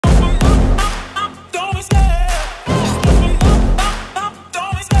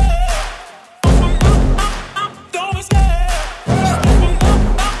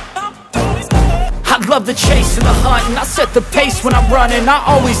love the chase and the hunt, and I set the pace when I'm running. I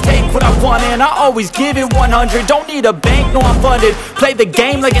always take what I want and I always give it 100. Don't need a bank, no I'm funded. Play the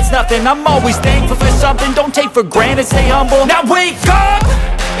game like it's nothing. I'm always thankful for something. Don't take for granted, stay humble. Now wake up!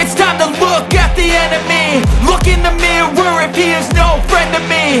 It's time to look at the enemy. Look in the mirror if he is no friend to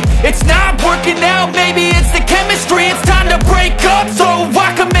me. It's not working out, maybe it's the chemistry. It's time to break up so I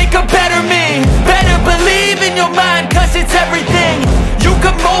can make a better me. Better believe in your mind, cause it's everything. You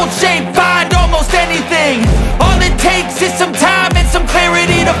can mold, shape, find almost anything. All it takes is some time and some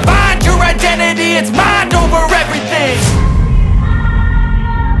clarity to find your identity. It's mind over everything.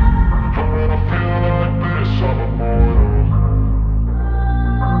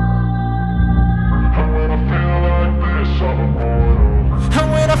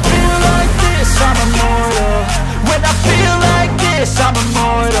 I'm immortal. When I feel like this, I'm immortal.